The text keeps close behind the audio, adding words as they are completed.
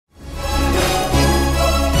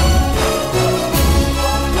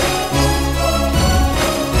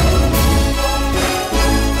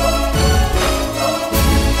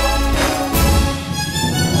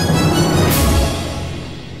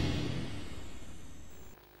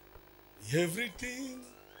Everything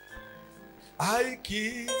I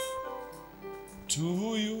give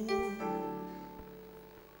to you.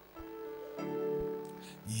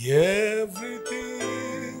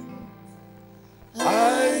 Everything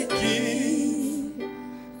I give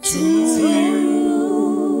to you.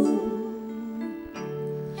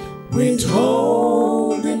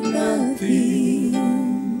 Withholding nothing.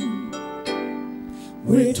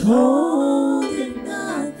 Withholding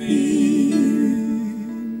nothing.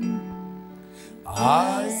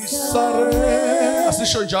 I surrender.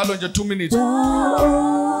 Asisho njalo nje 2 minutes.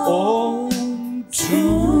 Oh,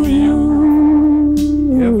 to you.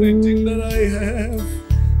 Everything that I have,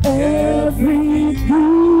 everything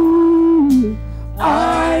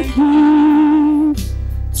I give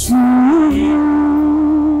to you.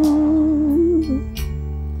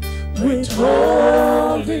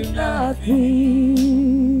 Withholding nothing.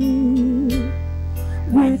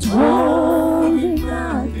 Withholding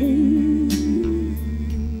nothing.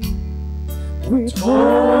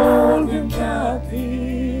 Withholding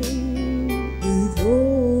nothing.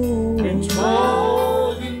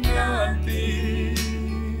 Withholding nothing.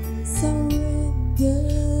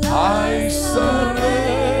 Surrender. I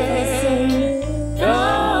surrender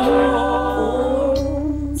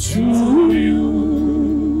to you.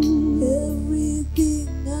 Everything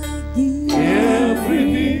I give.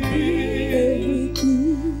 Everything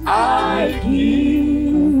I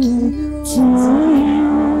give to you.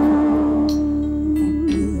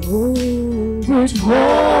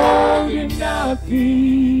 Withholding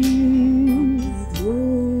nothing.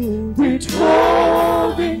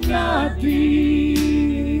 Withholding nothing.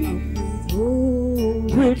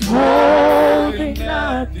 Withholding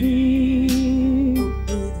nothing.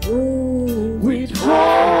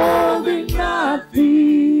 Withholding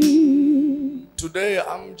nothing. Today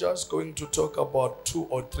I'm just going to talk about 2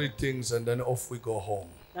 or 3 things and then off we go home.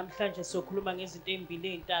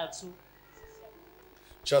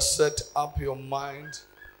 Just set up your mind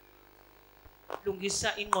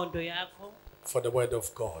for the word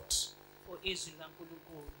of God.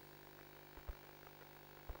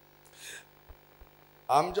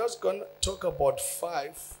 I'm just going to talk about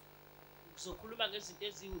 5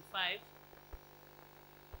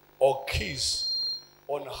 or keys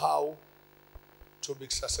on how to be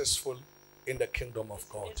successful in the kingdom of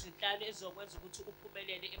God.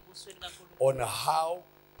 On how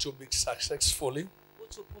to be successfully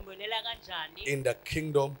in the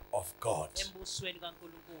kingdom of God.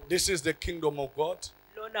 This is the kingdom of God.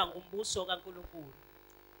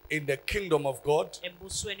 In the kingdom of God,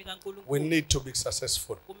 we need to be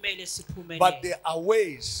successful. But there are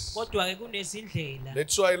ways.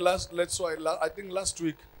 That's why I think last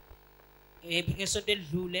week we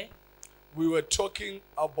were talking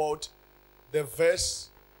about the verse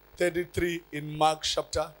 33 in Mark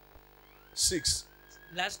chapter 6.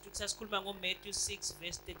 Last week sasikhuluma Matthew 6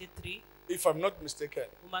 verse 33. If I'm not mistaken.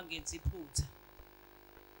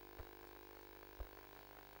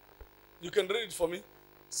 You can read it for me.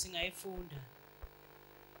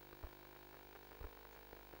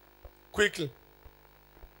 Quickly.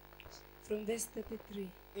 From verse 33.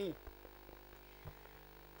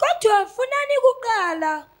 Kodwa funani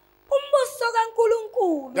kuqala umbuso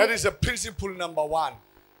kaNkulunkulu. That is a principle number 1.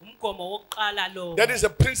 That is a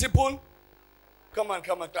principle. Come on,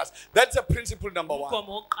 class. That's a principle number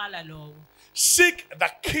 1. Seek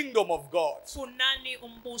the kingdom of God.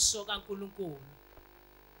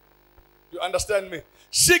 You understand me?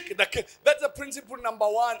 Seek the kingdom. That's a principle number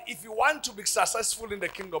 1 if you want to be successful in the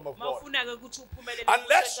kingdom of God.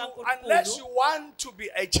 Unless you want to be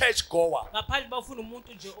a church goer.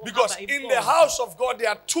 Because in the house of God there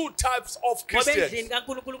are 2 types of Christians.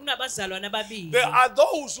 There are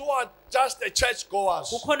those who are just a church goers,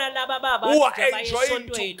 who are enjoying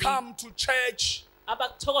to come to church, and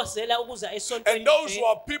those who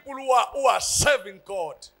are people who are serving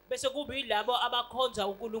God. There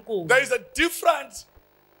is a difference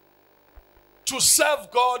to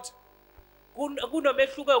serve God and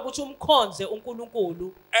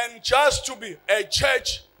just to be a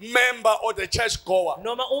church member or the church goer.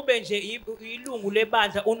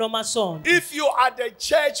 If you are the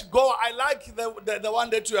church goer, I like the one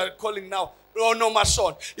that you are calling now,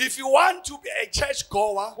 Onomason. If you want to be a church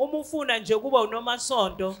goer,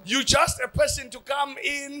 you just a person to come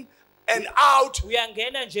in and out,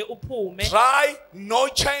 dry, no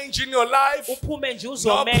change in your life,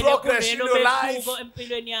 no progress in your life.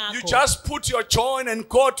 You just put your join and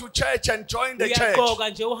go to church and join the church.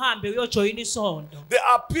 There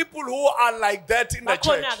are people who are like that in the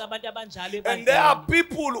church. And there are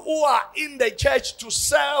people who are in the church to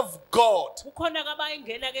serve God. And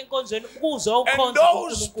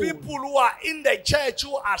those people who are in the church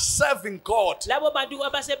who are serving God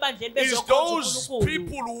is those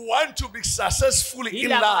people who want to be successful in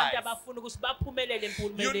life.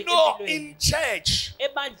 You know, in church,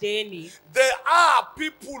 there are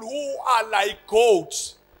people who are like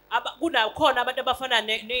goats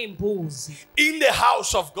in the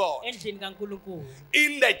house of God,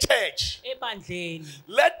 in the church.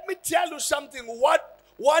 Let me tell you something,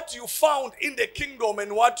 what you found in the kingdom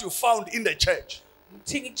and what you found in the church.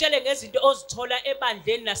 In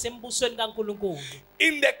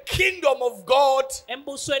the kingdom of God,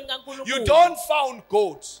 you don't find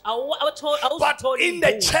goats. But in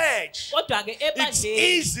the church, it's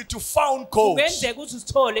easy to find goats.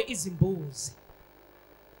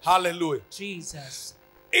 Hallelujah. Jesus.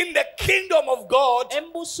 In the kingdom of God,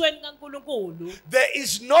 there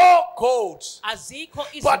is no goats.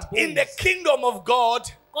 But in the kingdom of God,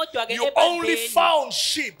 you only found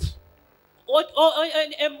sheep.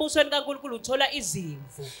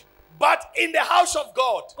 But in the house of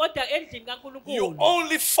God, you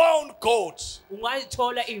only found goats.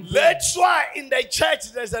 That's why in the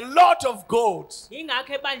church there's a lot of goats. When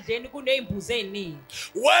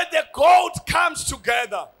the goat comes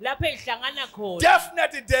together,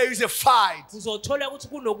 definitely there is a fight.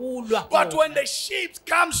 But when the sheep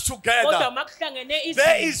comes together,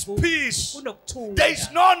 there is peace. There is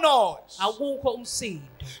no noise.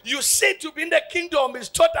 You see, to be in the kingdom is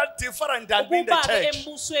totally different than being in the church.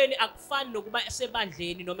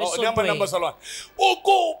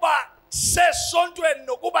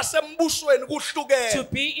 To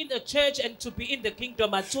be in the church and to be in the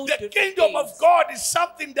kingdom are two different things. The kingdom of God is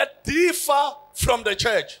something that differs from the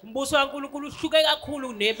church. In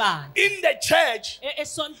the church,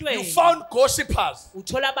 you found gossipers.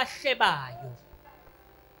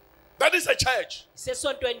 That is a church.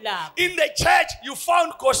 In the church, you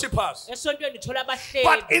found gossipers.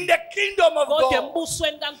 But in the kingdom of God,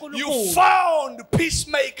 you found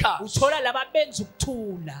peacemakers.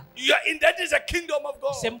 That is a kingdom of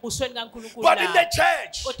God. But in the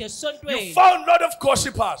church, you found a lot of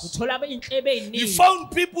gossipers. You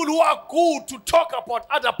found people who are good to talk about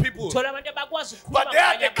other people, but they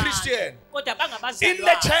are the Christian. In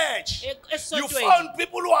the church, you found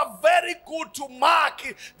people who are very good to mark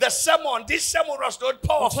the sermon. This sermon was not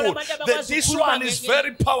powerful. This one is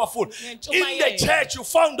very powerful. In the church, you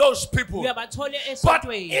found those people. But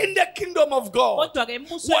in the kingdom of God,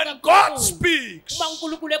 when God speaks,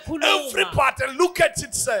 everybody look at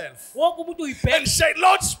itself and say,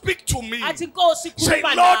 Lord, speak to me. Say,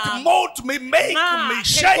 Lord, mold me, make me,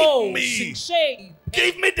 shape me.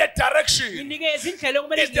 Give me the direction. It's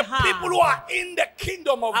the people who are in the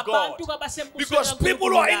kingdom of God. Because people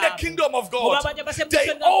who are in the kingdom of God,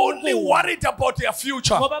 they only worried about their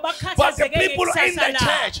future. But the people in the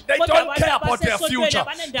church, they don't care about their future.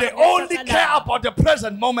 They only care about the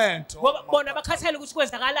present moment.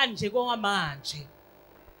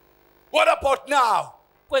 What about now?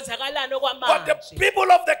 But the people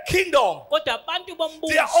of the kingdom,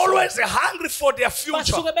 they are always hungry for their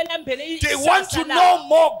future. They want to know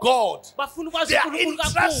more God. They are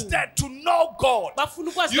interested to know God.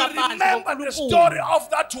 You remember the story of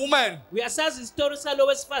that woman.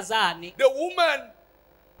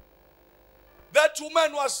 That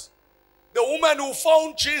woman was the woman who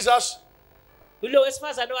found Jesus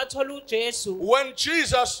when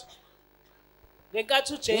Jesus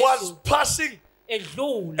was passing. And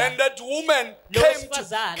that woman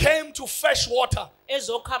came to fetch water.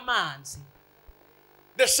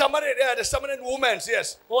 The Samaritan woman,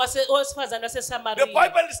 yes. The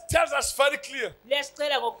Bible tells us very clear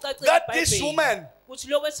that this woman,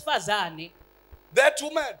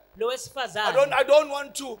 I don't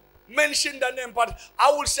want to mention the name, but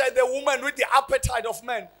I will say the woman with the appetite of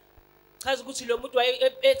men. That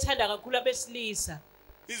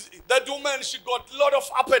woman, she got a lot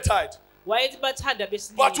of appetite.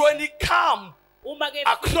 But when he came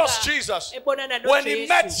across Jesus, when he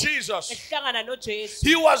met Jesus,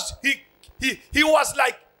 he was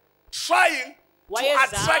like trying to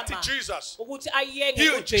attract Jesus.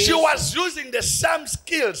 She was using the same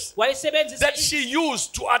skills that she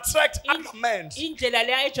used to attract other men.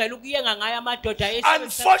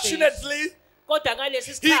 Unfortunately,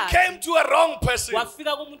 he came to a wrong person.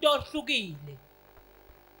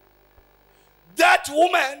 That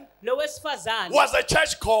woman was a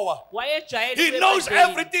church goer. He knows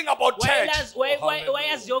everything about church.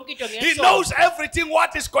 He knows everything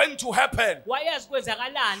what is going to happen.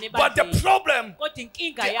 But the problem,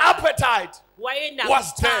 the appetite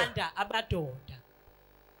was there.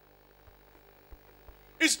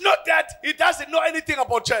 It's not that he doesn't know anything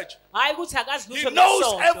about church. He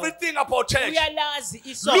knows everything about church.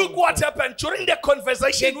 Look what happened during the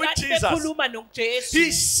conversation with Jesus.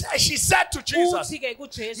 She said to Jesus,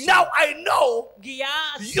 now I know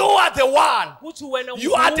you are the one.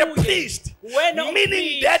 You are the priest.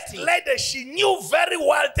 Meaning that lady, she knew very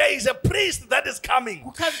well there is a priest that is coming.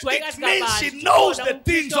 It means she knows the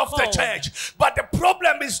things of the church. But the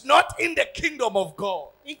problem is not in the kingdom of God.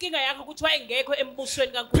 People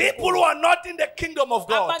who are not in the kingdom of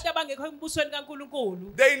God,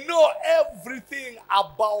 they know everything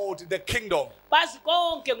about the kingdom,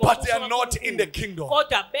 but they are not in the kingdom.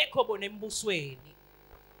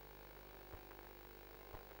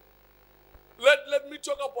 Let me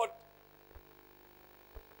talk about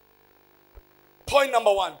point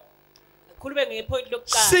number 1.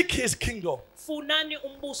 Seek his kingdom.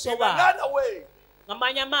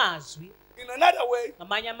 In another way,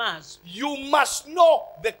 you must know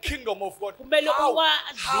the kingdom of God,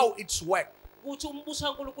 how it's work.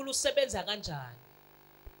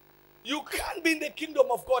 You can't be in the kingdom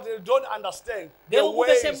of God and you don't understand the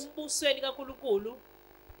ways,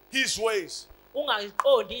 his ways.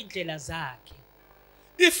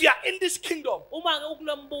 If you are in this kingdom,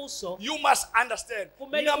 you must understand.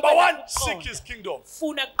 Number 1, seek his kingdom.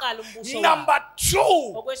 Number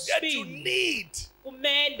 2, that you need,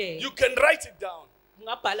 you can write it down.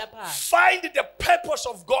 Find the purpose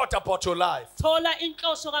of God about your life.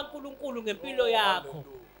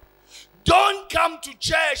 Don't come to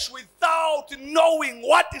church without knowing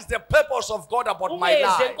what is the purpose of God about my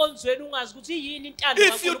life.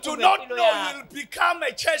 If you do not know, you will become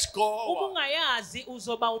a church goer.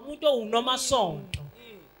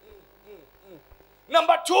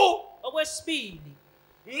 Number 2,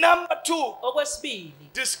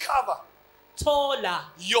 discover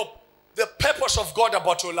the purpose of God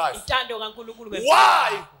about your life.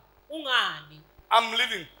 Why I'm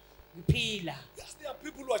living. Yes, there are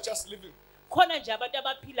people who are just living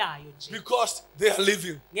because they are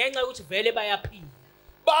living. They are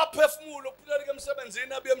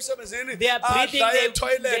breathing,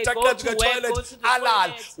 they go to work,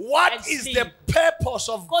 what is the purpose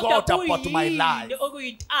of God about my life?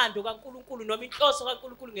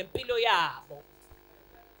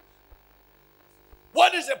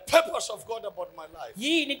 What is the purpose of God about my life?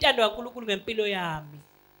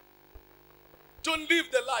 Don't live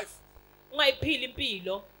the life.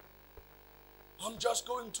 I'm just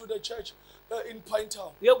going to the church in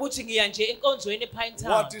Pinetown. What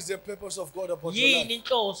is the purpose of God about your life?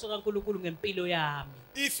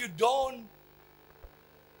 If you don't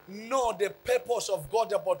know the purpose of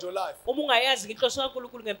God about your life, look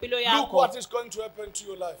what is going to happen to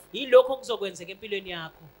your life.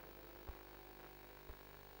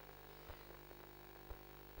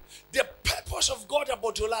 The purpose of God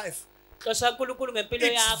about your life, it's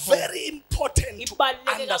very important to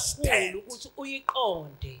understand.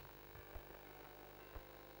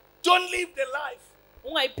 Don't live the life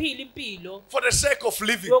for the sake of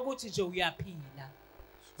living.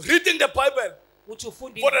 Reading the Bible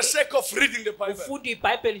for the sake of reading the Bible.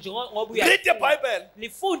 Read the Bible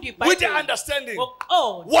with the understanding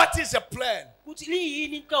what is the plan.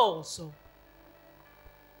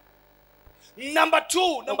 Number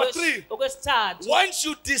 3, once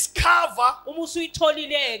you discover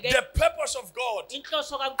the purpose of God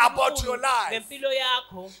about your life,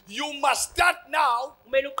 you must start now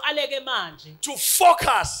to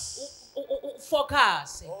focus.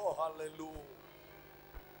 Oh, hallelujah.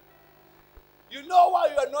 You know why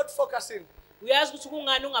you are not focusing? You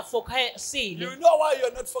know why you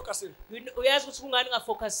are not focusing? It's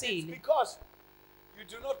because you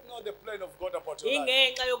do not know the plan of God about your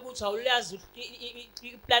life.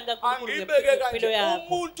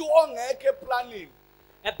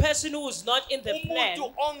 A person who is not in the plan,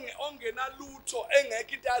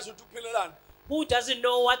 who doesn't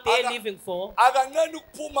know what they are living for,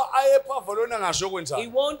 he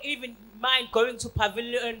won't even mind going to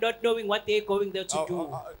pavilion and not knowing what they're going there to do.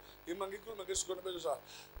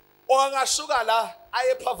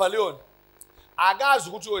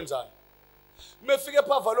 Mefike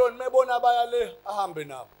pavilion mebona bayale ahambe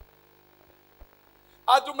nabo.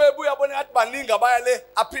 Athi mebuya bona athi baningi abayale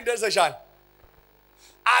aphinde ezejani.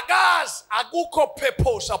 Akazi akukho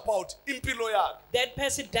purpose about impilo yakhe. That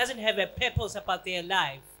person doesn't have a purpose about their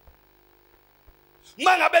life.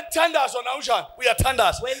 Mangabe kuthandazwa na unjani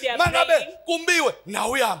uyathandaza. Mangabe kumbiwe na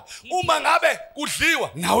uyama. Uma ngabe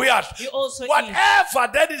kudliwa na uyadla.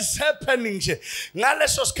 Whatever that is happening nje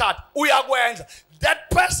ngaleso sikhathi uyakwenza. That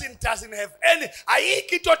person doesn't have any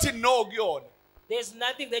ayikho into othi no kuyona. There's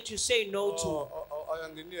nothing that you say no to.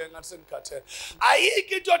 Ayanginiye ngathi sengikhethela.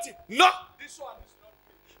 Ayikho into othi no, this one is not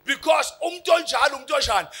me. Because umuntu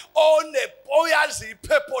onjani oyazi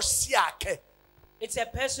ipurpose yakhe. It's a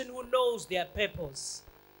person who knows their purpose.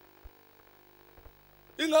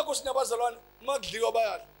 Ingakho sinabazalwane makudliwa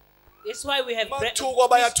bayadla. That's why we have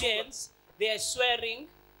Christians, they are swearing.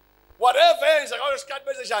 Whatever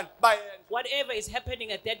is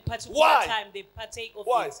happening at that particular time, they partake of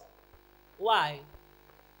it. Why?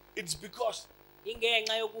 It's because they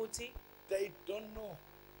don't know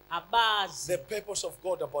the purpose of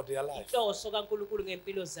God about their life.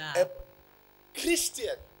 A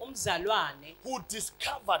Christian who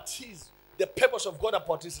discovered the purpose of God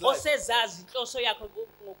about his life,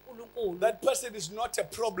 that person is not a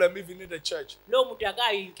problem even in the church. He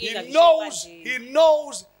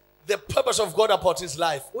knows the purpose of God about his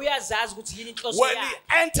life. When he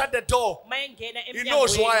entered the door, he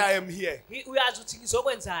knows why I am here. He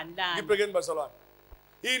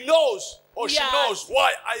knows or she knows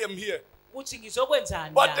why I am here. But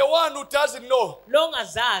the one who doesn't know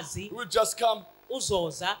will just come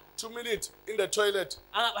 2 minutes in the toilet,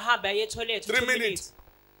 3 minutes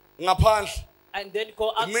ngaphandle, and then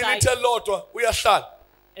go outside. Minute elodwa uyahlala.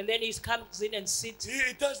 And then he comes in and sits.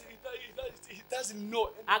 He doesn't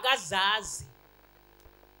know.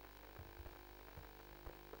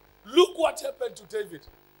 Look what happened to David.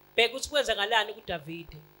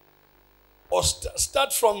 Or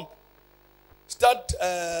start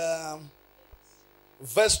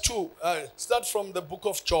verse 2. Start from the book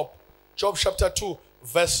of Job. Job chapter 2,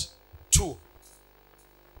 verse 2.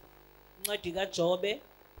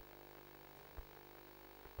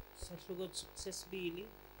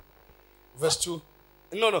 Verse 2.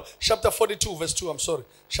 No. Chapter 42, verse 2. I'm sorry.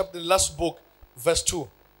 Chapter the last book, verse 2.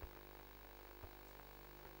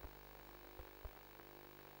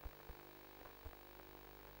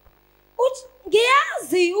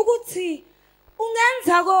 Ngiyazi ukuthi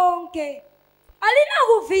ungenza konke.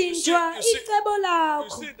 Alinakuvinjwa icebo lakho. You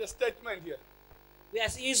see the statement here.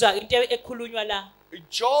 Uyasizwa into ekhulunywa la.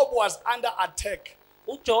 Job was under attack.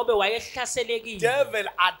 uJobe wayehlaselekile. Devil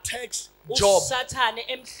attacks Job. uSathane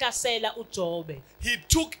emhlasela uJobe. He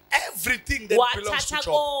took everything that belongs to Job.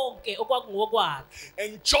 konke okwakungokwakhe.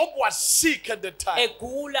 And Job was sick at the time.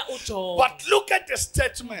 Egula uJobe. But look at the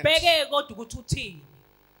statement. Bheke kodwa ukuthi uthini.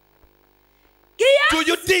 Do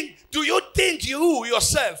you think you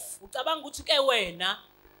yourself, ucabanga ukuthi ke wena,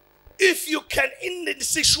 if you can, in the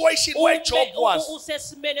situation where Job was,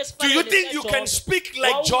 do you think you can speak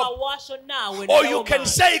like Job? Or you can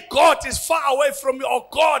say God is far away from you, or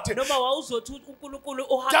God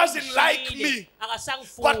doesn't like me?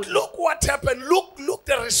 But look what happened. Look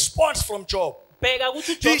the response from Job.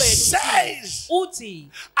 He says,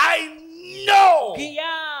 I know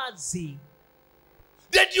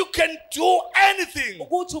that you can do anything.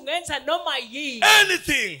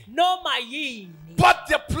 Anything. But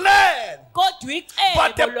the plan, but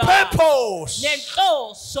the purpose,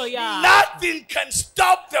 nothing can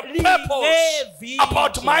stop the purpose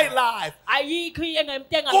about my life. But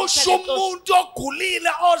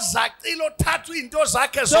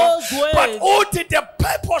the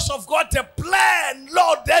purpose of God, the plan,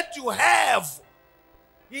 Lord, that you have,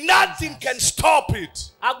 nothing can stop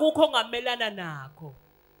it.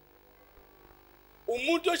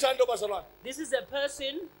 This is a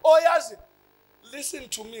person listen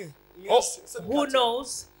to me. Who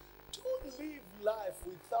knows? Don't live life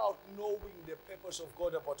without knowing the purpose of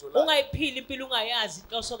God about your life. The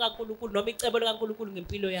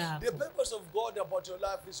purpose of God about your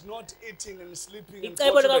life is not eating and sleeping and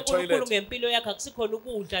going to the toilet.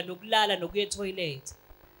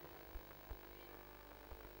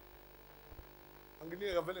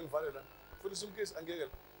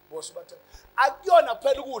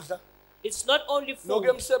 It's not only food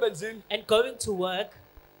and going to work.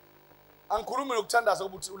 I'm not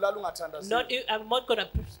going to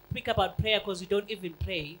speak about prayer because you don't even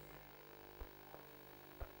pray.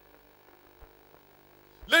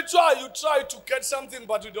 Literally, you try to get something,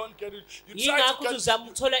 but you don't get it. You try to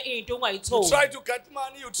get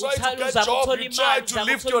money, you try to get job, you try to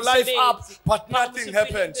lift your life up, but nothing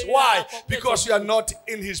happens. Why? Because you are not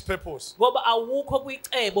in His purpose.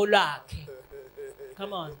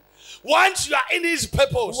 Come on. Once you are in his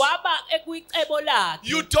purpose,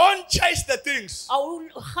 you don't chase the things.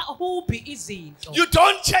 You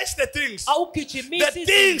don't chase the things. The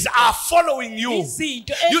things are following you.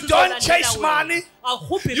 You don't chase money.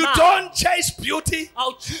 You don't chase beauty.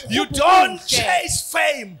 You don't chase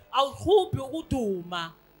fame.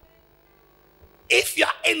 If you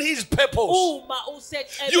are in his purpose,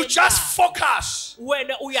 you just focus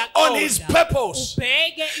on his purpose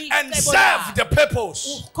and serve the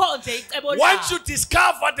purpose. Once you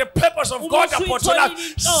discover the purpose of God upon your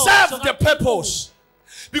life, serve the purpose.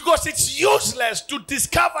 Because it's useless to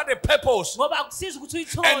discover the purpose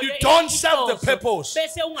and you don't serve the purpose.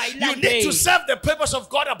 You need to serve the purpose of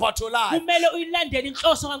God about your life.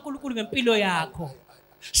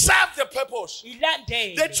 Serve the purpose.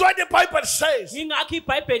 That's why the Bible says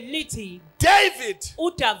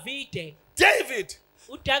David,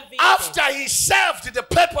 after he served the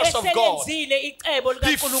purpose of God, he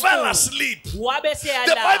fell asleep.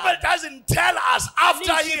 The Bible doesn't tell us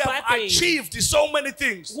after he have achieved so many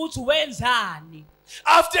things.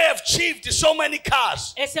 After he achieved so many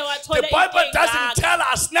cars, the Bible doesn't tell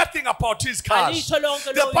us nothing about his cars.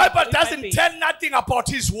 The Bible doesn't tell nothing about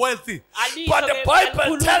his wealthy. But the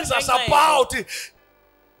Bible tells us about it.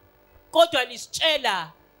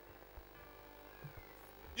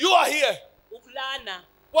 You are here.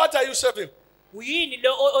 What are you serving?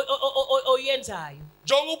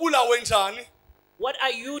 What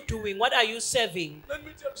are you doing? What are you serving? Let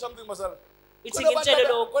me tell you something, Masala.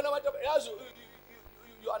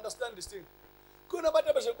 You understand this thing.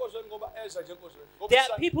 There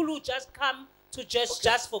are people who just come to church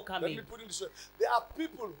just for coming. Let me put it this way. There are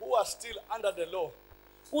people who are still under the law,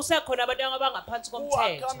 who are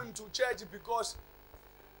coming to church because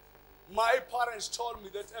my parents told me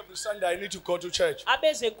that every Sunday I need to go to church. But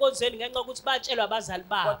they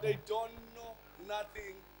don't know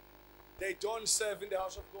nothing. They don't serve in the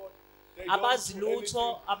house of God. They don't do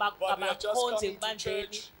anything. But they are just coming to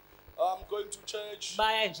church. I'm going to church.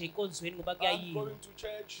 I'm going to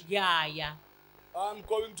church. I'm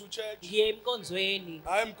going to church.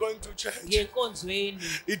 I'm going to church.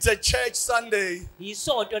 It's a church Sunday.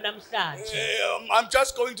 I'm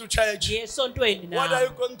just going to church. What are you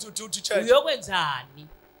going to do to church?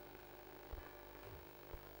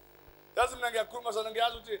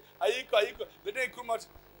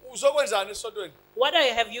 What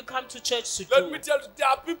have you come to church to do? Let me tell you, there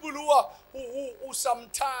are people who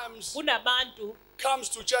sometimes comes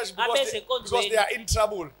to church because they are in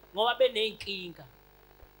trouble.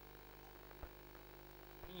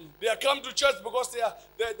 They are come to church because they are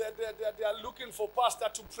looking for pastor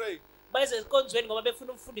to pray. That's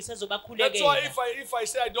why if I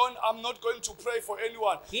say I'm not going to pray for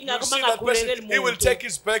anyone, you see that person, he will take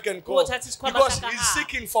his bag and go because he's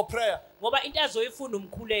seeking for prayer.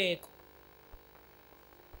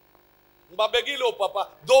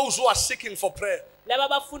 Those who are seeking for prayer.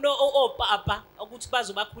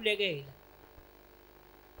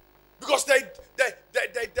 Because they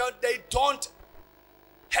don't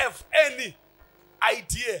have any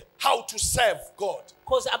idea how to serve God.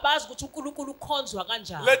 Let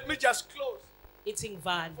me just close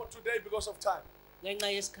for today because of time.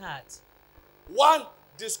 One,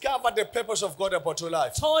 discover the purpose of God about your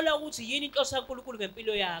life.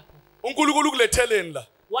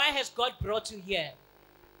 Why has God brought you here?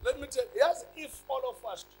 Let me tell you, yes, if all of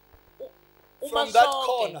us from that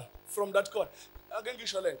corner,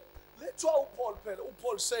 that's why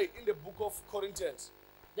Paul say in the book of Corinthians.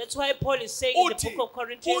 That's why Paul is saying in the book of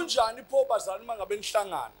Corinthians.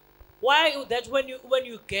 Why that when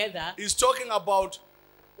you gather? He's talking about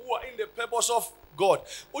who are in the purpose of God.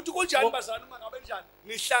 When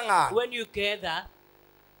you gather.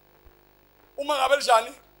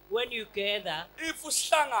 When you gather. If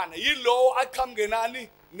uhlangana yilo akamgenani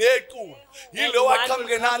nequlu, yilo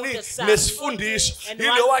akamgenani nesifundisho,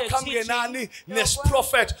 yilo akamgenani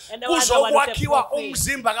nesprofet, kuzokwakhiwa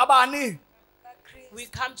umzimba kabani. We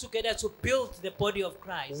come together to build the body of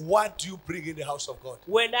Christ. What do you bring in the house of God?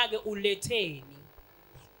 What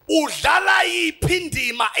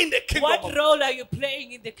role are you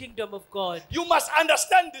playing in the kingdom of God? You must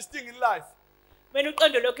understand this thing in life.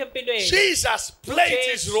 Jesus played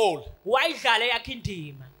his role.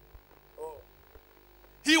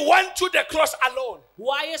 He went to the cross alone.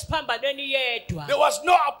 There was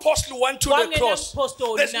no apostle who went to the cross.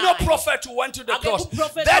 There's no prophet who went to the cross.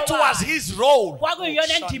 That was his role.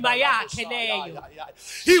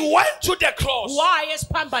 He went to the cross.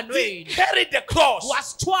 He carried the cross.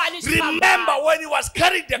 Remember when he was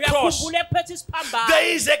carrying the cross, there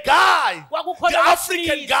is a guy, the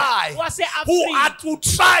African guy, who had to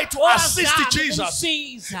try to assist Jesus.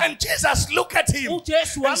 And Jesus looked at him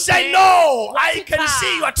and said, no, I can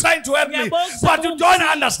see you are trying to help me, but you don't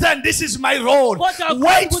understand. This is my role.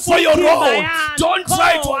 Wait for your role. Don't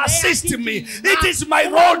try to assist me. It is my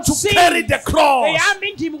role to carry the cross.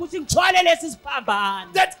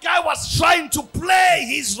 That guy was trying to play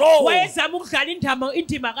his role.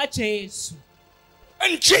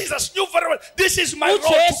 And Jesus knew very well, this is my role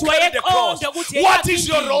to carry the cross. What is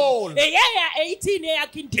your role in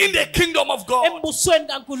the kingdom of God?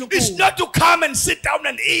 It's not to come and sit down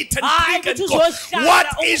and eat and drink and go. What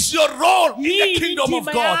is your role in the kingdom of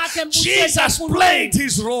God? Jesus played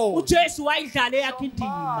his role. He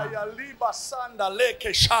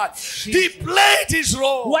played his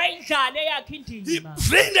role. He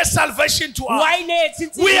brings the salvation to us.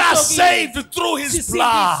 We are saved through his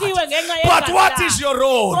blood. But what is your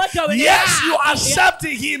role? Yes, you accept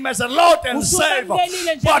him as a Lord and Savior.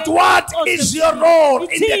 But what is your role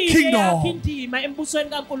in the kingdom?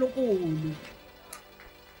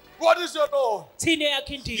 What is your role?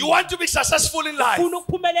 You want to be successful in life. You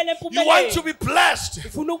want to be blessed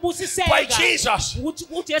by Jesus.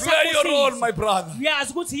 Play your role, my brother.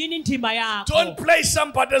 Don't play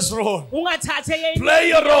somebody's role. Play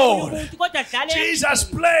your role. Jesus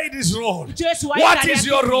played his role. What is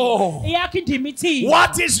your role?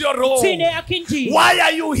 What is your role? Why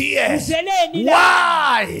are you here?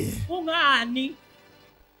 Why?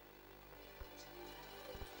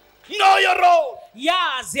 Know your role. You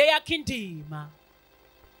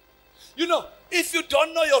know, if you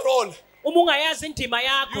don't know your role, you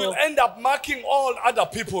will end up marking all other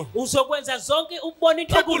people. People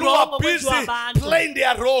who are busy playing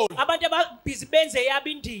their role.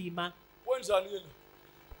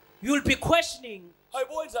 You'll be questioning,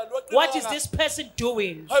 what is this person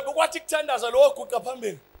doing?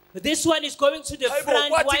 This one is going to the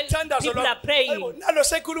front while people are praying.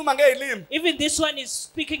 Even this one is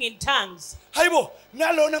speaking in tongues.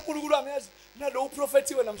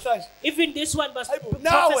 Even this one was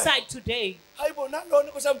prophesied today.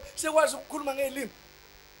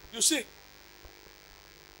 You see,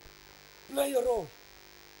 play your role.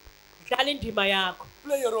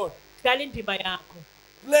 Play your role. Play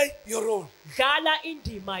your role.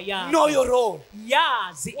 Know your role.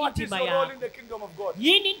 What is your role in the kingdom of God?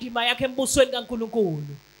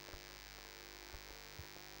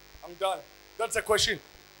 I'm done. That's a question.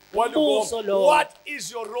 What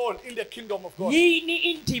is your role in the kingdom of God?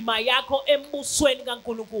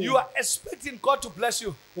 You are expecting God to bless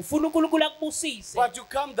you, but you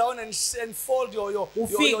come down and fold your leg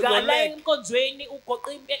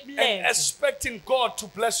and expecting God to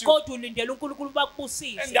bless you. And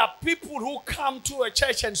there are people who come to a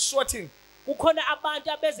church and sweating, who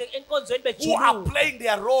are playing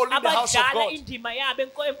their role in the house of God.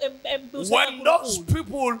 When those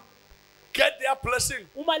people get their blessing,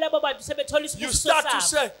 you start to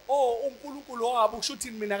say, oh, what is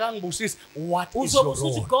your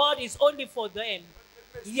role? God is only for them.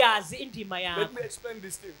 Let me explain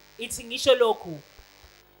this thing.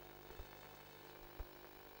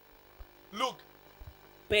 Look,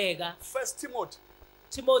 1 Timothy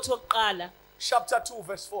chapter 2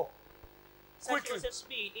 verse 4. Quickly.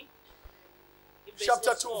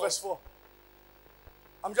 Chapter 2 verse 4.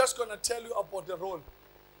 I'm just going to tell you about the role.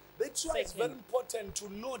 That's why it's very important to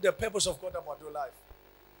know the purpose of God about your life.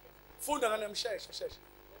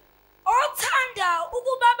 Othanda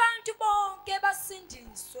ukuba abantu bonke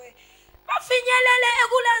basindiswe bafinyelele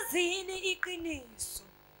ekulazini iqiniso.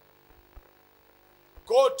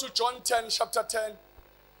 Go to John 10 chapter 10.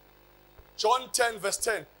 John 10 verse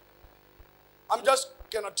 10. I'm just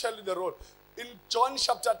going to tell you the role. In John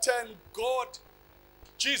chapter 10,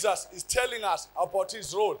 Jesus is telling us about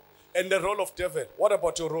his role and the role of devil. What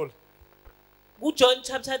about your role? John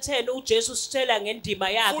chapter 10, uJesu sitshela ngendima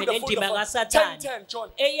yakhe nendima kaSathane. 10, John.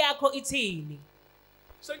 Eyakho ithini?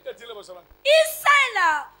 Isela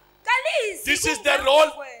kalizi. This is the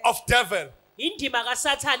role of devil. Indima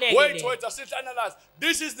kaSathane. Wait, I still analyze.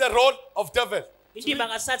 This is the role of devil. Indima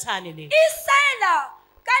kaSathane le. Isela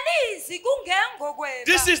kalizi kungengokweba.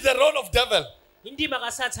 This is the role of devil. Indima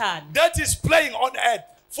kaSathane. That is playing on earth.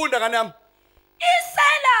 Funda kanam.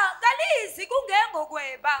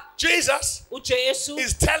 Jesus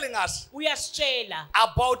is telling us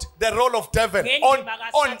about the role of devil on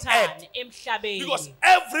earth. Because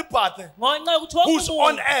everybody who's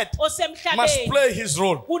on earth must play his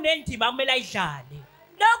role.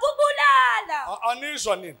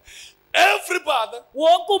 Everybody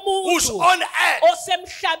who's on earth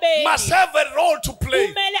must have a role to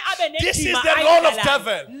play. This is the role of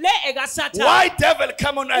devil. Why devil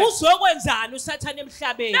come on earth?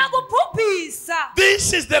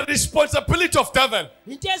 This is the responsibility of devil.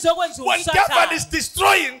 When devil is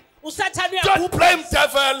destroying, don't blame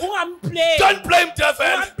devil. Don't blame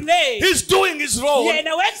devil. He's doing his role.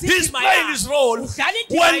 He's playing his role.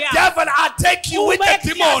 When devil attack you with the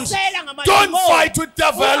demons, don't fight with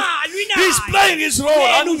devil. He's playing his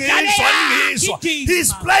role.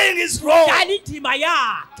 He's playing his role.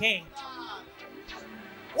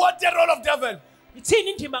 What's the role of devil?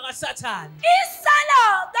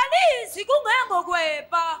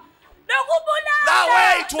 Now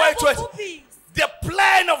wait. The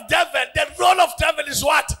plan of devil, the role of devil is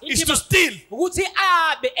what? Is to steal.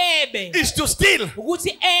 Is to steal.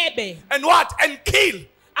 And what? And kill.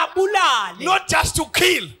 Not just to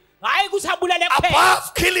kill.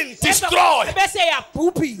 Above killing, destroy.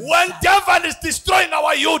 When devil is destroying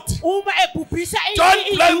our youth, don't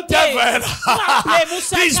blame devil.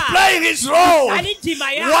 He's playing his role.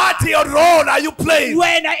 What your role are you playing?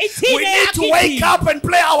 We need to wake up and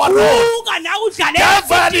play our role.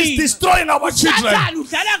 Devil is destroying our children.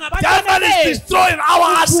 Devil is destroying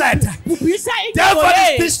our asset. Devil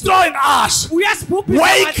is destroying us.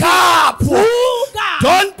 Wake up.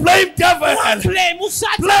 Don't blame devil.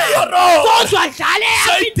 Play your role.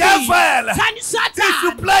 Say devil, if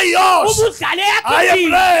you play yours, I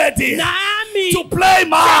am ready to play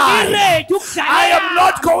mine. I am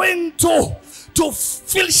not going to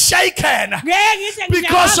feel shaken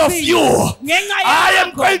because of you. I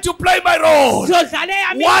am going to play my role.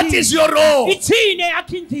 What is your role?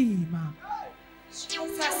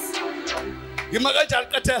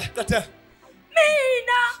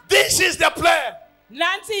 This is the plan.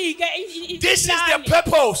 This is the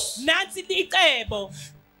purpose.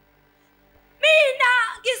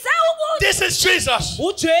 This is Jesus.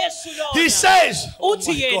 He says, oh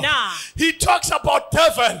he talks about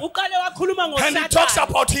devil and he talks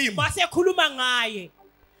about him.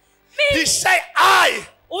 He say I.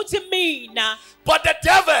 But the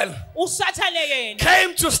devil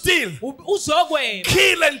came to steal,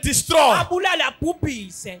 kill and destroy.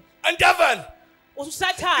 And devil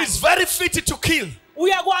is very fitted to kill.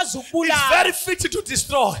 He's very fitted to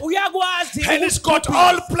destroy. And he's got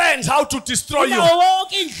all plans how to destroy you.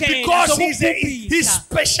 Because he's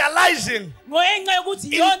specializing in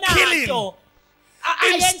killing,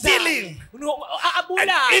 in stealing,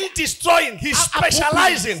 and in destroying. He's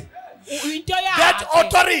specializing. That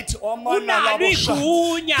authority,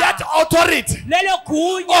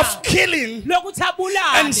 of killing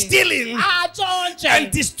and stealing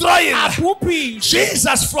and destroying,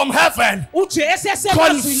 Jesus from heaven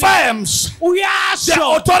confirms the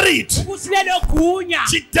authority,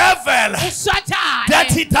 the devil that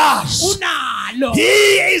he does.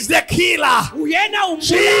 He is the killer.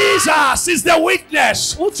 Jesus is the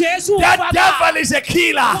witness. That devil is a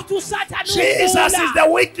killer. Jesus is the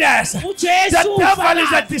witness. The devil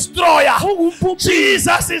is a destroyer.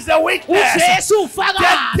 Jesus is the witness.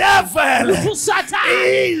 The devil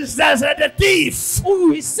is the thief.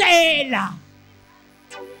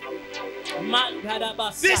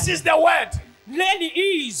 This is the word.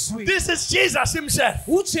 This is Jesus himself.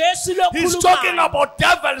 He's talking about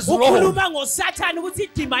devil's role.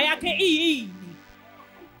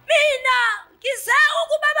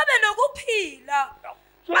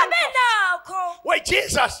 Wait,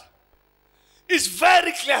 Jesus is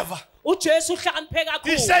very clever.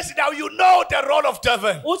 He says, now you know the role of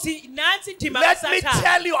devil. Let me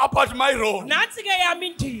tell you about my role.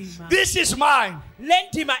 This is mine.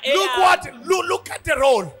 Look at the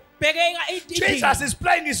role. Jesus is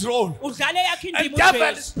playing his role. And devil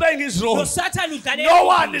is playing his role. No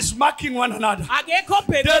one is marking one another.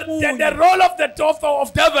 The role of the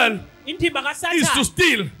devil is to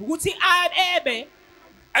steal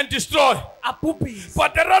and destroy.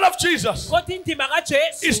 But the role of Jesus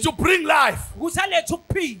is to bring life.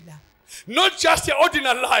 Not just the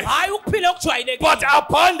ordinary life, but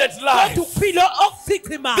abundant life.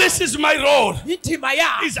 This is my role.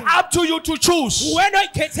 It's up to you to choose.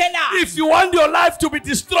 If you want your life to be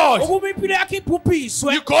destroyed,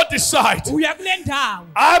 you go decide.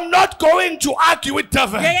 I'm not going to argue with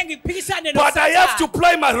devil, but I have to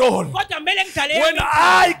play my role. When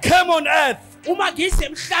I came on earth, When I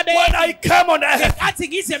came on earth, I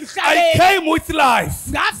came with life.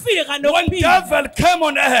 When devil came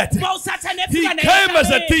on earth, he came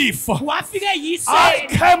as a thief. I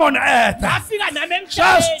came on earth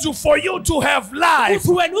just for you to have life,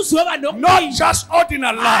 not just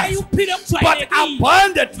ordinary life, but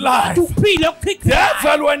abundant life.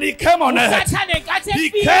 Devil, when he came on earth,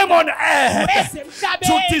 he came on earth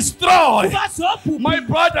to destroy. My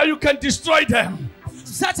brother, you can destroy them.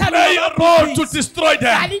 Play your role to destroy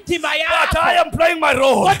them. But I am playing my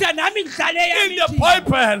role. In the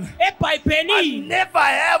Bible, I never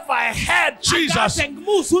ever had Jesus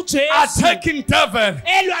attacking devil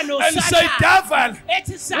and say, devil,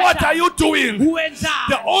 what are you doing?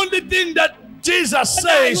 The only thing that Jesus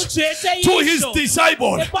says to his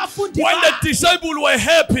disciples, when the disciples were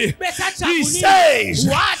happy, he says,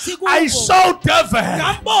 I saw devil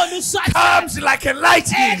comes like a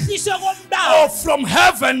lightning from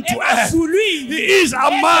heaven to earth. He is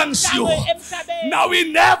amongst you. Now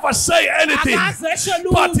he never say anything,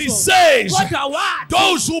 but he says,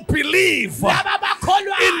 those who believe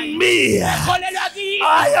in me,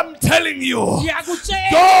 I am telling you,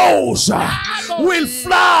 those will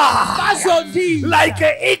fly like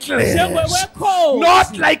an eagle,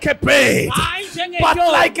 not like a bird, but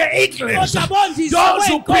like an eagle. Those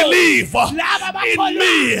who believe in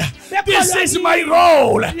me, this is my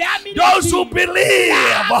role. Those who believe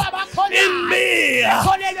in me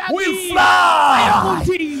will fly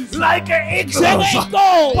like an eagle.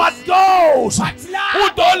 But those who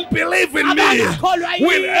don't believe in me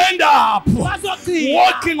will end up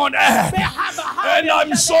walking on earth. And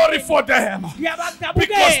I'm sorry for them,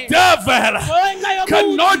 because devil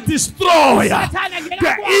cannot destroy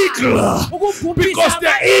the eagle, because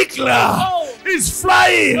the eagle is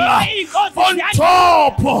flying on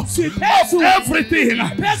top of everything.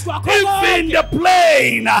 Even the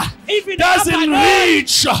plane doesn't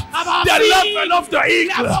reach the level of the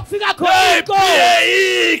eagle. Be an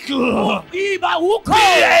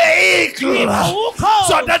eagle.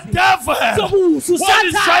 So the devil, what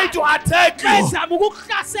is trying to attack you?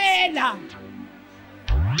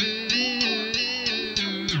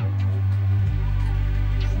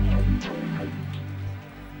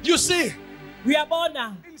 You see, we are born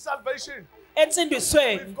in salvation.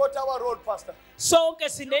 We've got our role, Pastor.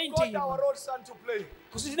 We've got our role, son, to play.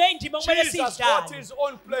 Jesus got his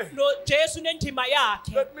own play.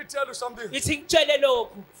 Let me tell you something.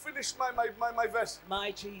 Finish my verse.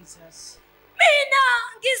 My Jesus. Mina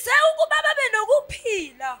ngize ukuba babe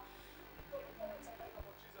nokuphila.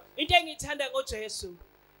 Into engithanda ngoJesu,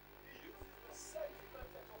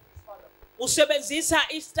 usebenzisa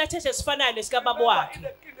istrategy esifanayo nesikaBaba wakhe. In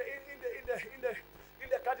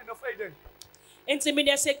the Garden of Eden, ensimini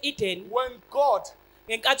yase-Eden, when God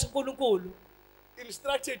ngenkathi uNkulunkulu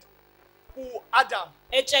instructed Adam,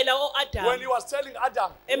 when he was telling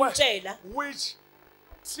Adam which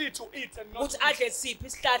tree to eat and not to eat,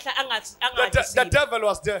 the devil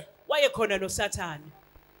was there. Wayekhona no Sathane.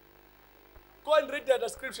 Go and read the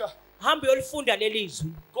scripture. Hamba uyolifunda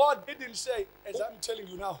lelizwi. God didn't say, as I'm telling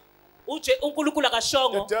you now, uNkulunkulu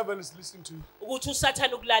akashongo the devil is listening to you. Ukuthi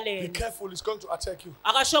uSathane ukulalela. Be careful, he's going to attack you.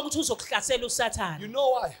 Akashongo ukuthi uzokuhlasela uSathane. You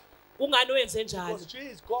know why? Ungani wenze njalo? Because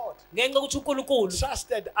Jesus, God, ngenxa ukuthi uNkulunkulu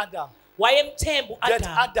trusted Adam. Wayemthemba uAdam.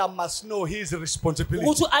 That Adam must know his responsibility.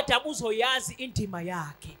 Ukuthi uAdam uzoyazi indima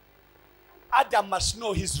yakhe. Adam must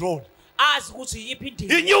know his role.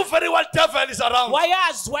 He knew very well devil is around. But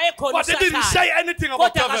he didn't say anything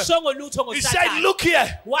about devil. He said, look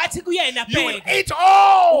here. You will eat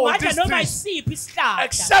all these things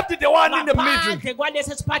except the one in the middle.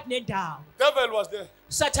 Devil was there.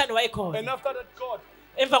 And after that, God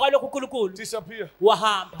disappeared.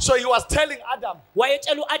 So he was telling Adam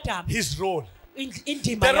his role.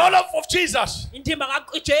 The role of Jesus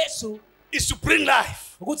is to bring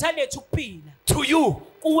life to you.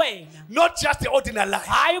 Not just the ordinary life,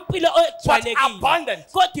 but abundant.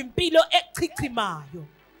 But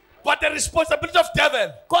the responsibility of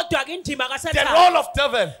devil, the role of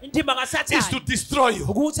devil, is to destroy you.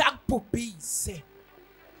 Go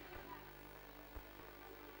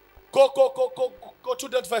to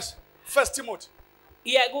that verse. 1 Timothy.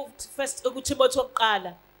 Yeah, go first Timothy.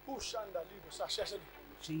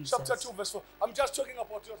 Chapter 2, verse 4. I'm just talking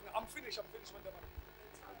about yours now. I'm finished with the man.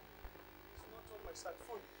 It's not on my side.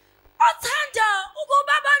 Full.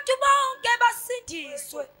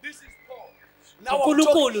 This is Paul. Now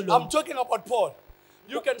I'm talking about Paul.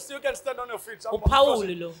 You can stand on your feet.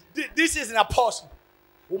 This is an apostle.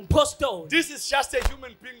 This is just a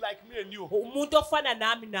human being like me and you.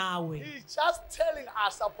 He's just telling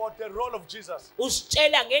us about the role of Jesus. He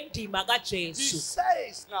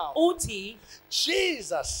says now,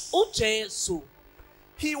 Jesus,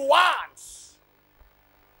 he wants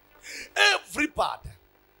everybody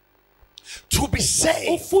to be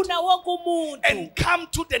saved and come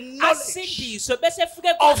to the knowledge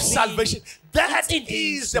of salvation. That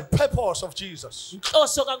is the purpose of Jesus.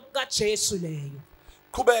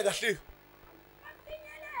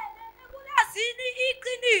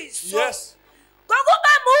 Yes.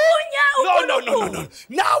 No.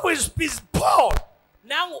 Now is Paul.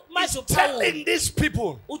 He's telling these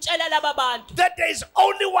people that there is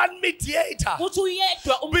only one mediator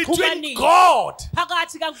between God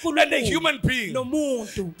and a human being.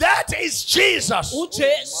 That is Jesus.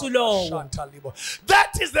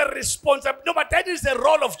 That is the responsibility. No, but that is the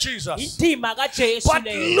role of Jesus. But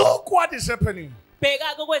look what is happening.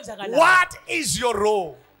 What is your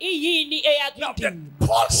role? Now,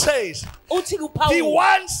 Paul says he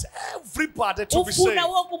wants everybody to be saved.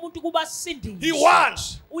 He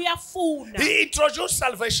wants. He introduced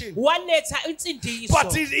salvation.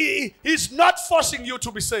 But he's not forcing you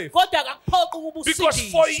to be saved. Because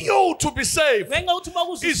for you to be saved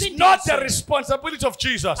is not the responsibility of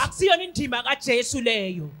Jesus.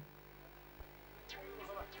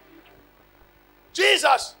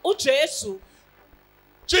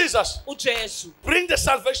 Jesus, bring the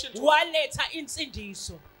salvation to us.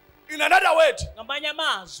 In another word,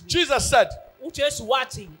 Jesus said,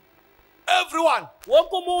 everyone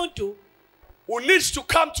who needs to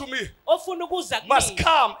come to me must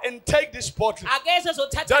come and take this bottle.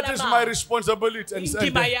 That is my responsibility. And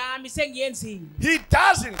he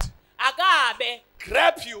doesn't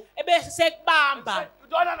grab you. You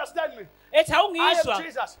don't understand me. I am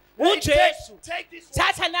Jesus. Take this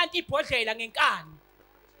bottle.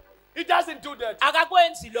 He doesn't do that.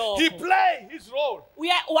 He plays his role. He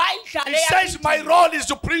says my role is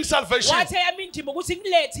to bring salvation.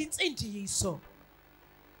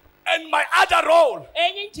 And my other role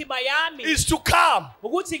is to come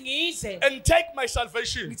and take my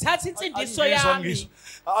salvation.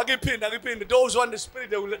 Those who are in the spirit,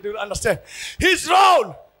 they will understand. His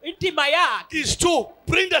role is to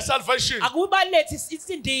bring the salvation.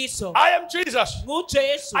 I am Jesus.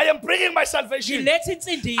 I am bringing my salvation.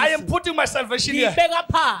 I am putting my salvation here.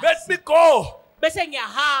 Let me go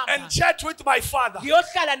and chat with my Father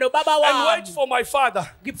and wait for my Father.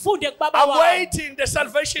 I'm waiting. The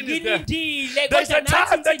salvation is there. There's a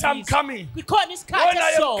time that I'm coming. When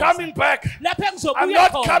I am coming back, I'm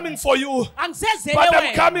not coming for you, but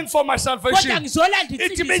I'm coming for my salvation.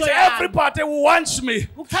 It means everybody who wants me,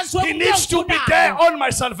 he needs to be there on my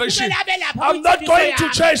salvation. I'm not going to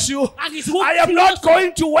chase you. I am not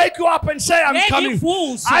going to wake you up and say I'm coming.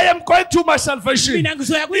 I am going to my salvation.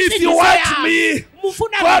 If you want me,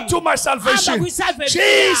 go to my salvation.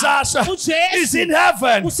 Jesus is in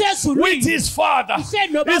heaven with his Father. He's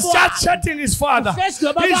just chatting his Father. He's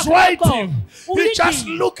waiting. He's just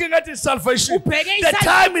looking at his salvation. The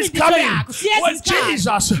time is coming when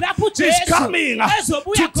Jesus is coming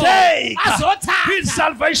to take his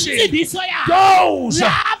salvation. Those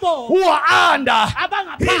who are under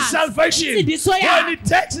his salvation, when he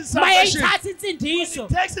takes his salvation,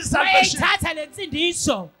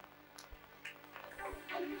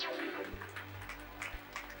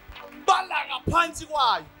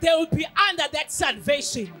 they will be under that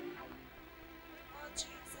salvation.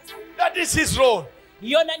 That is his role.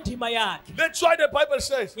 That's why the Bible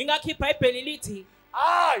says,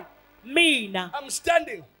 I'm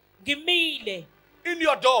standing in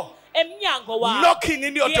your door, knocking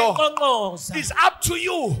in your door. It's up to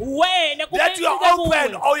you that you are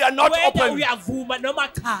open or you are not open.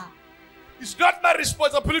 It's not my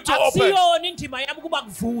responsibility to open.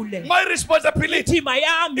 My responsibility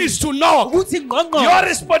is to knock. Your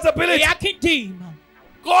responsibility.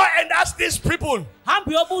 Go and ask these people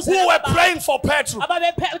who were praying for Petrus.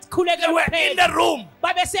 They were in the room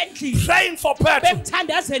praying for Petrus.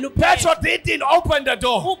 Petrus didn't open the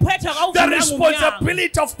door. The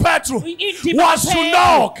responsibility of Petrus was to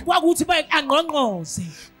knock.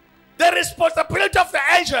 The responsibility of the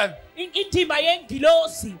angel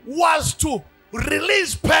was to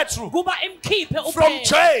release Petrus from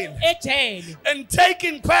jail and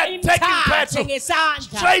taking Petrus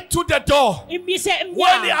straight to the door. When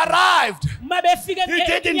he arrived, he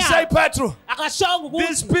didn't say, Petrus,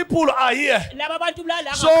 these people are here,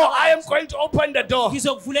 so I am going to open the door.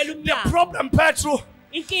 The problem, Petrus,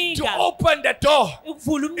 to open the door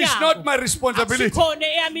is not my responsibility.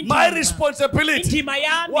 My responsibility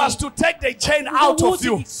was to take the chain out of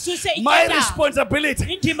you. My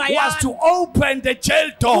responsibility was to open the jail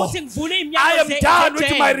door. I am done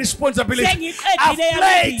with my responsibility. I've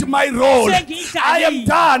played my role. I am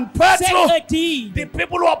done. Petro, the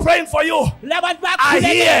people who are praying for you are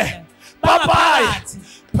here. Bye-bye.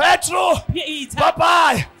 Petro,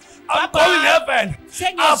 bye-bye. I'm going heaven.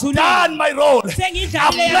 I've done my role.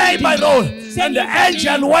 I've played my role. And the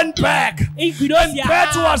angel went back. And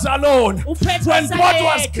Petro was alone. When God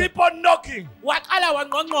was keep on knocking.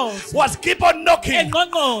 Was keep on knocking.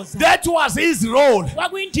 That was his role.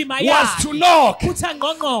 Was to knock.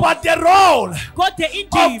 But the role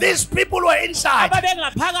of these people who are inside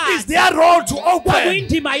is their role to open.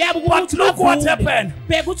 But look what happened.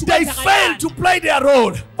 They failed to play their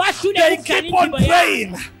role. They keep on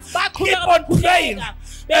praying. Keep on praying.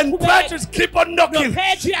 And prayers keep on knocking.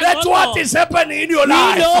 That's what is happening in your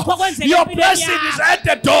life. Your blessing is at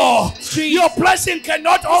the door. Your blessing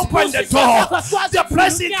cannot open the door. The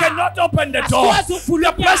blessing cannot open the door.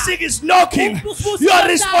 The blessing is knocking. Your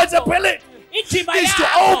responsibility is to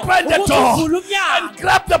open the door and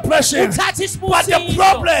grab the blessing. But the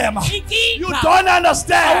problem, you don't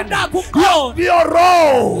understand your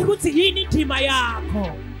role.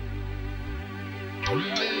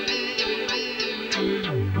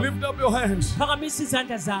 Lift up your hands. Oh,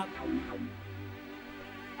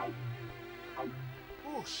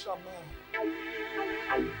 Shama.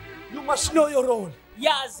 You must know your role.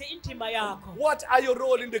 What are your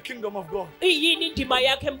role in the kingdom of God?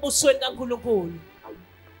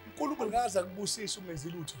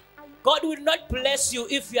 God will not bless you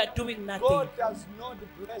if you are doing nothing. God does not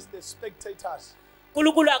bless the spectators.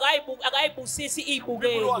 People who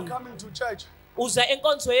are coming to church.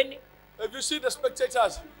 Have you seen the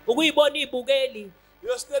spectators?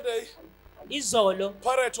 Yesterday,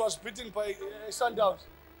 Pirate was beaten by Sundowns.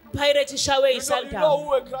 You know who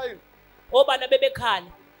were crying?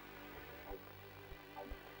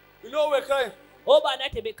 You know who were crying?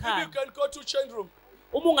 If you can go to change room,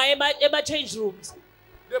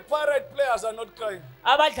 the Pirate players are not crying.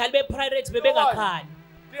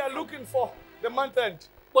 They are looking for the month end.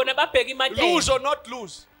 Lose or not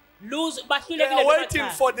lose. They are waiting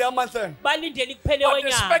for their month end. But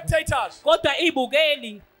the spectators are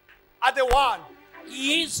the one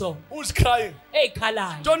who's crying.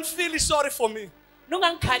 Don't feel sorry for me.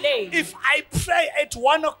 If I pray at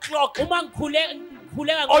 1 o'clock on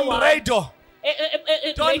radio,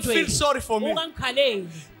 don't feel sorry for me.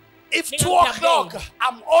 If 2 o'clock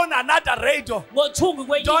I'm on another radio,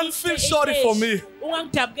 don't feel sorry for me.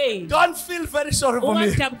 Don't feel very sorry for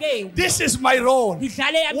me. This is my role.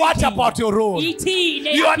 What about your role?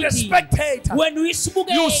 You are the spectator.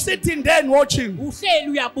 You're sitting there and watching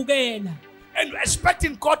and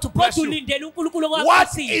expecting God to bless you.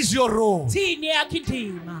 What is your role?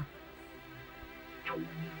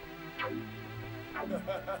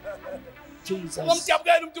 Jesus.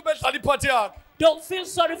 Don't feel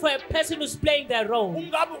sorry for a person who's playing their role.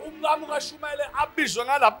 My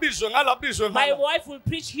wife will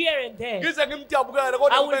preach here and there. I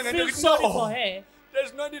will feel sorry for her.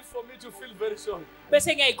 There's no need for me to feel very sorry. That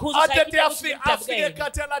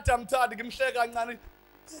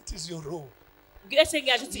is your role.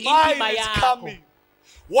 Mine is coming.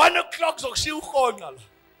 1 o'clock,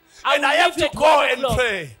 and I have to go and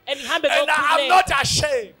pray. And I'm not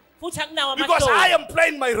ashamed. Because I am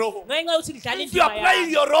playing my role. If you are playing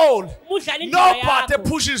your role, nobody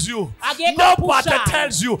pushes you. Nobody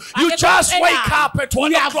tells you. You just wake up at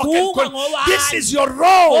 1 o'clock and go. This is your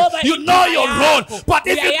role. You know your role. But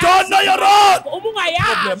if you don't know your role,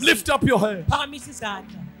 problem. Lift up your hand.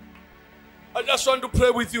 I just want to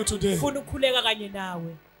pray with you today.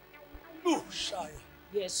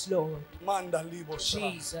 Yes, Lord.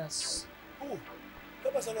 Jesus.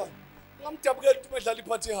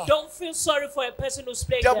 Don't feel sorry for a person who's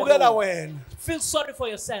playing their role. Feel sorry for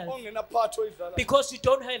yourself because you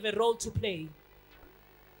don't have a role to play.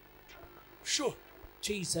 Sure.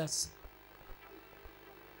 Jesus.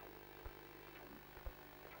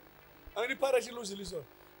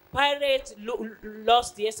 Pirates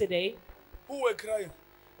lost yesterday. Who were crying?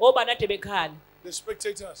 The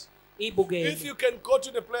spectators. If you can go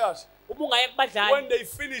to the players when they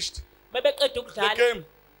finished the game.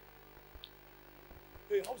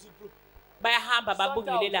 Hey, how's it look?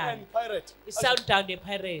 Sundown and Pirate.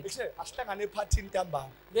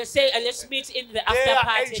 They say let's meet in the after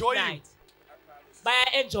party tonight.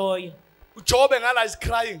 Enjoy. Job is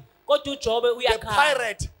crying. Go to Job. We are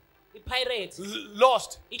The Pirate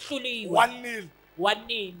lost. 1-0.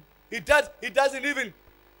 1-0. He doesn't even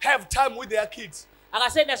have time with their kids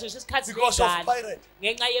because of pirate.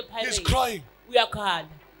 He's crying.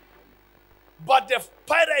 But the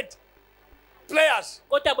pirate players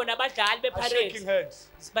are shaking hands.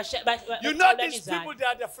 You know these people, they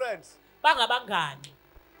are their friends.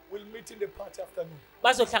 We'll meet in the party afternoon.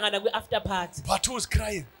 But who's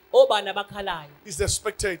crying? Is the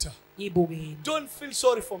spectator. Don't feel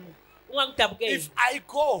sorry for me. If I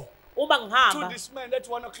go to this man at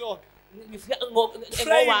 1 o'clock,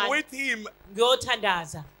 praying with him,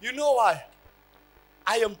 you know why?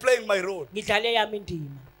 I am playing my role.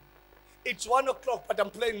 It's 1 o'clock, but I'm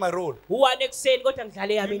playing my role. You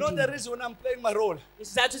know the reason when I'm playing my role?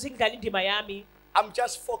 I'm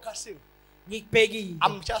just focusing.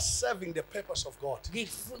 I'm just serving the purpose of God.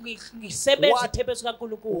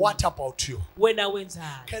 What about you?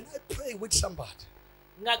 Can I pray with somebody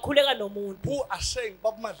who are saying,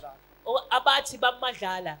 Bob Madlala,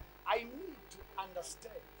 I need to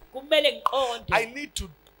understand. I need to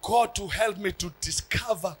God to help me to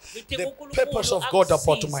discover the purpose of God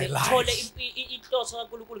about my life.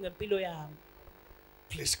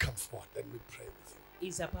 Please come forward. Let me pray with you.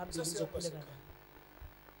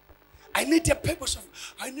 I need the purpose of.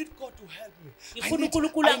 I need God to help me.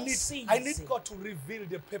 I need God to reveal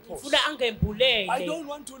the purpose. I don't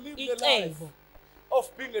want to live the life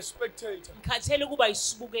of being a spectator. I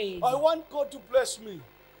want God to bless me.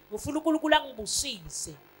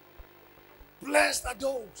 Blessed are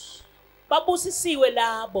those. Come.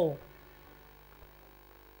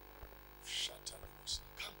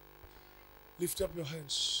 Lift up your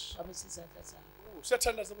hands. Because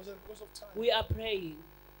of time. We are praying.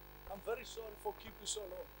 I'm very sorry for keeping so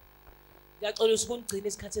long. Until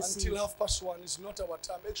 1:30 is not our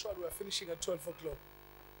time. Actually, we are finishing at 12 o'clock.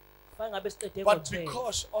 But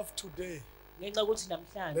because of today,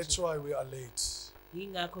 that's why we are late.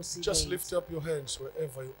 Just lift up your hands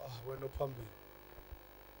wherever you are. We're not pumping.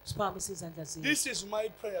 This is my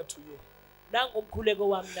prayer to you.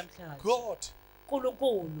 God,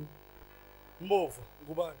 move,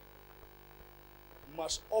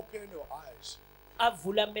 must open your eyes.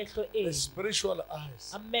 The spiritual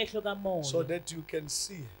eyes, so that you can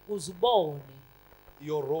see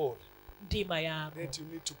your role that you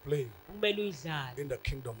need to play in the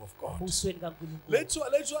kingdom of God. Let's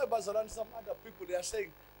why Bazalani, some other people, they are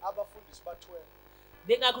saying, Abafundis batwele.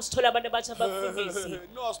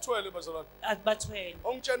 No, as 12 Bazalani.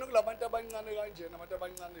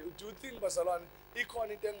 Do you think Bazalani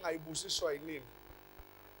ikhona into engayibusiswa yini?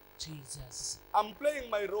 Jesus. I'm playing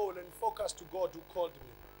my role and focus to God who called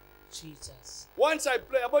me. Jesus. Once I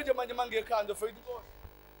play,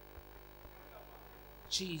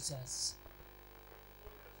 Jesus.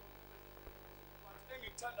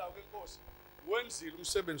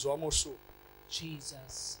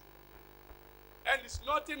 Jesus. And it's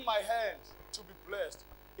not in my hands to be blessed,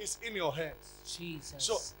 it's in your hands. Jesus.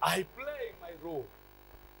 So I play my role.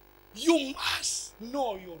 You must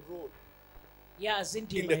know your role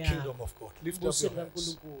in the kingdom of God. Lift up your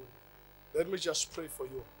hands. Let me just pray for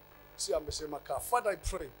you. Father, I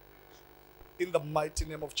pray in the mighty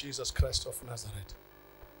name of Jesus Christ of Nazareth.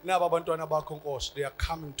 They are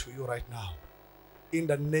coming to you right now. In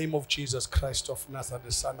the name of Jesus Christ of Nazareth,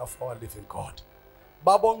 the Son of our living God.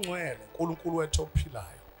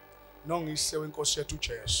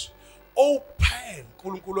 Open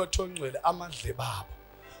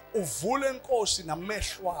uvule Nkosi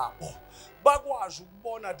namehlo abo bakwazi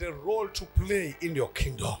ukubona the role to play in your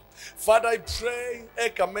kingdom. Father, I pray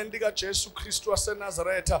egameni lika Jesu Kristu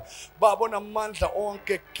waseNazaretha babona amandla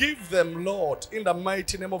onke, give them, Lord, in the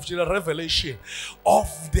mighty name of Jesus, revelation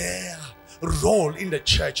of their role in the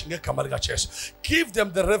church. Give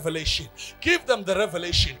them the revelation. Give them the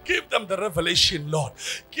revelation. Give them the revelation, Lord.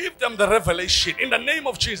 Give them the revelation in the name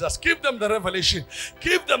of Jesus. Give them the revelation.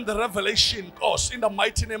 Give them the revelation, God, in the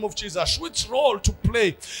mighty name of Jesus. Which role to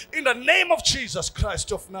play in the name of Jesus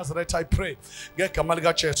Christ of Nazareth, I pray. Thank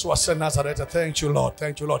you, Lord.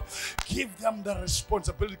 Thank you, Lord. Give them the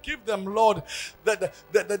responsibility. Give them, Lord, the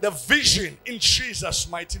vision in Jesus'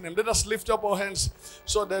 mighty name. Let us lift up our hands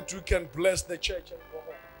so that we can bless the church and go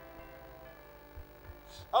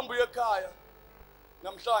home.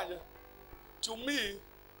 To me,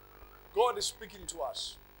 God is speaking to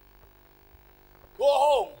us. Go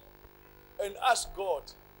home and ask God,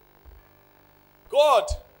 God,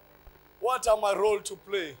 what am my role to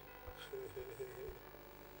play?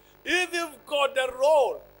 If you've got the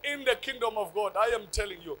role in the kingdom of God, I am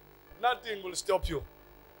telling you, nothing will stop you.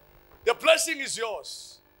 The blessing is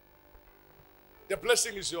yours. The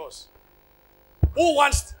blessing is yours. Who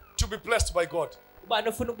wants to be blessed by God?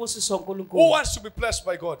 Who wants to be blessed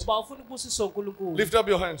by God? Lift up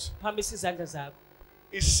your hands.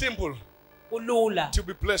 It's simple to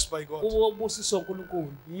be blessed by God.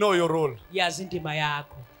 Know your role.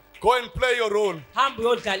 Go and play your role.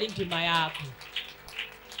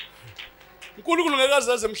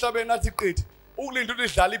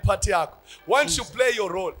 Once you play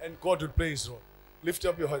your role, and God will play his role. Lift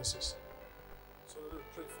up your hands. So let me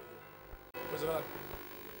pray for you.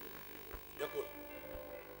 You're good.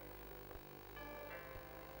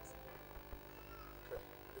 Okay,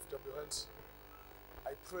 lift up your hands.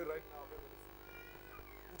 I pray right now.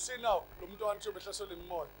 You see now, you know what I'm going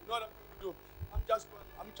to do?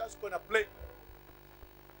 I'm just going to play.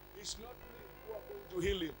 It's not me who are going to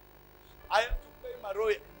heal him. I have to play my role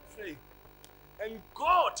and pray. And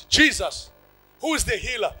God, Jesus, who is the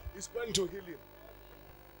healer, is going to heal him.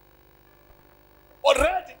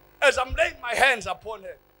 Already, as I'm laying my hands upon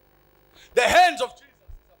her, the hands of Jesus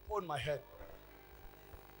is upon my head.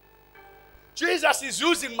 Jesus is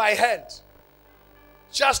using my hands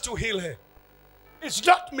just to heal her. It's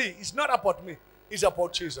not me. It's not about me. It's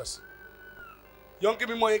about Jesus.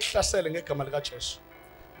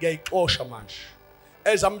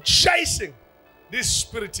 As I'm chasing these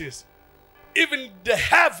spirits, even the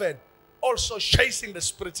heaven also chasing the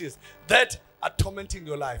spirits that are tormenting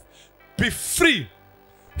your life. Be free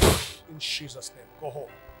in Jesus' name. Go home.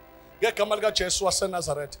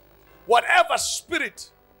 Whatever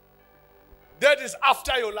spirit that is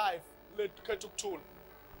after your life, let Ketuktul.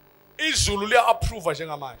 Izulu liya approve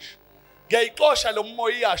njengamanje. Ngiyayixosha lo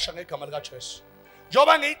moya iyasha ngegama lika Jesu.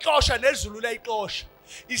 Njoba ngiyixosha nezulu liyayixosha.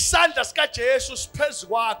 Isandla sika Jesu siphezu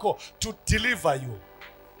kwakho to deliver you.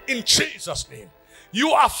 In Jesus' name.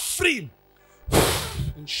 You are free.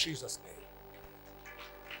 In Jesus' name.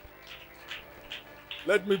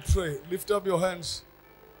 Let me pray. Lift up your hands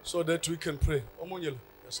so that we can pray. Omunyela.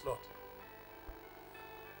 Yes, Lord.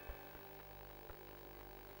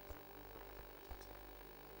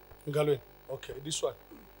 Okay, this one.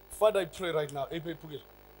 Father, I pray right now.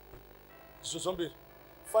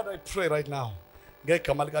 Father, I pray right now.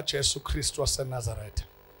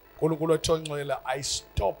 I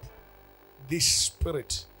stop this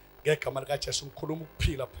spirit.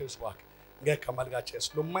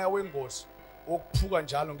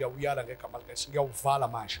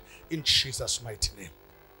 In Jesus' mighty name.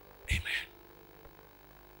 Amen.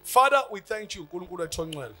 Father, we thank you.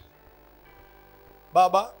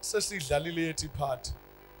 Baba, sesidlalile yethi part.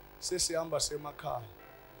 Sesihamba semakhaya.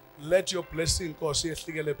 Let your blessing Nkosi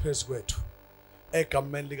yehlikele phezu kwethu.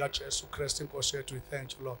 Egameni lika Jesu Christ Nkosi yethu, we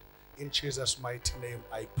thank you, Lord. In Jesus' mighty name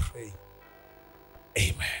I pray.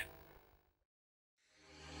 Amen.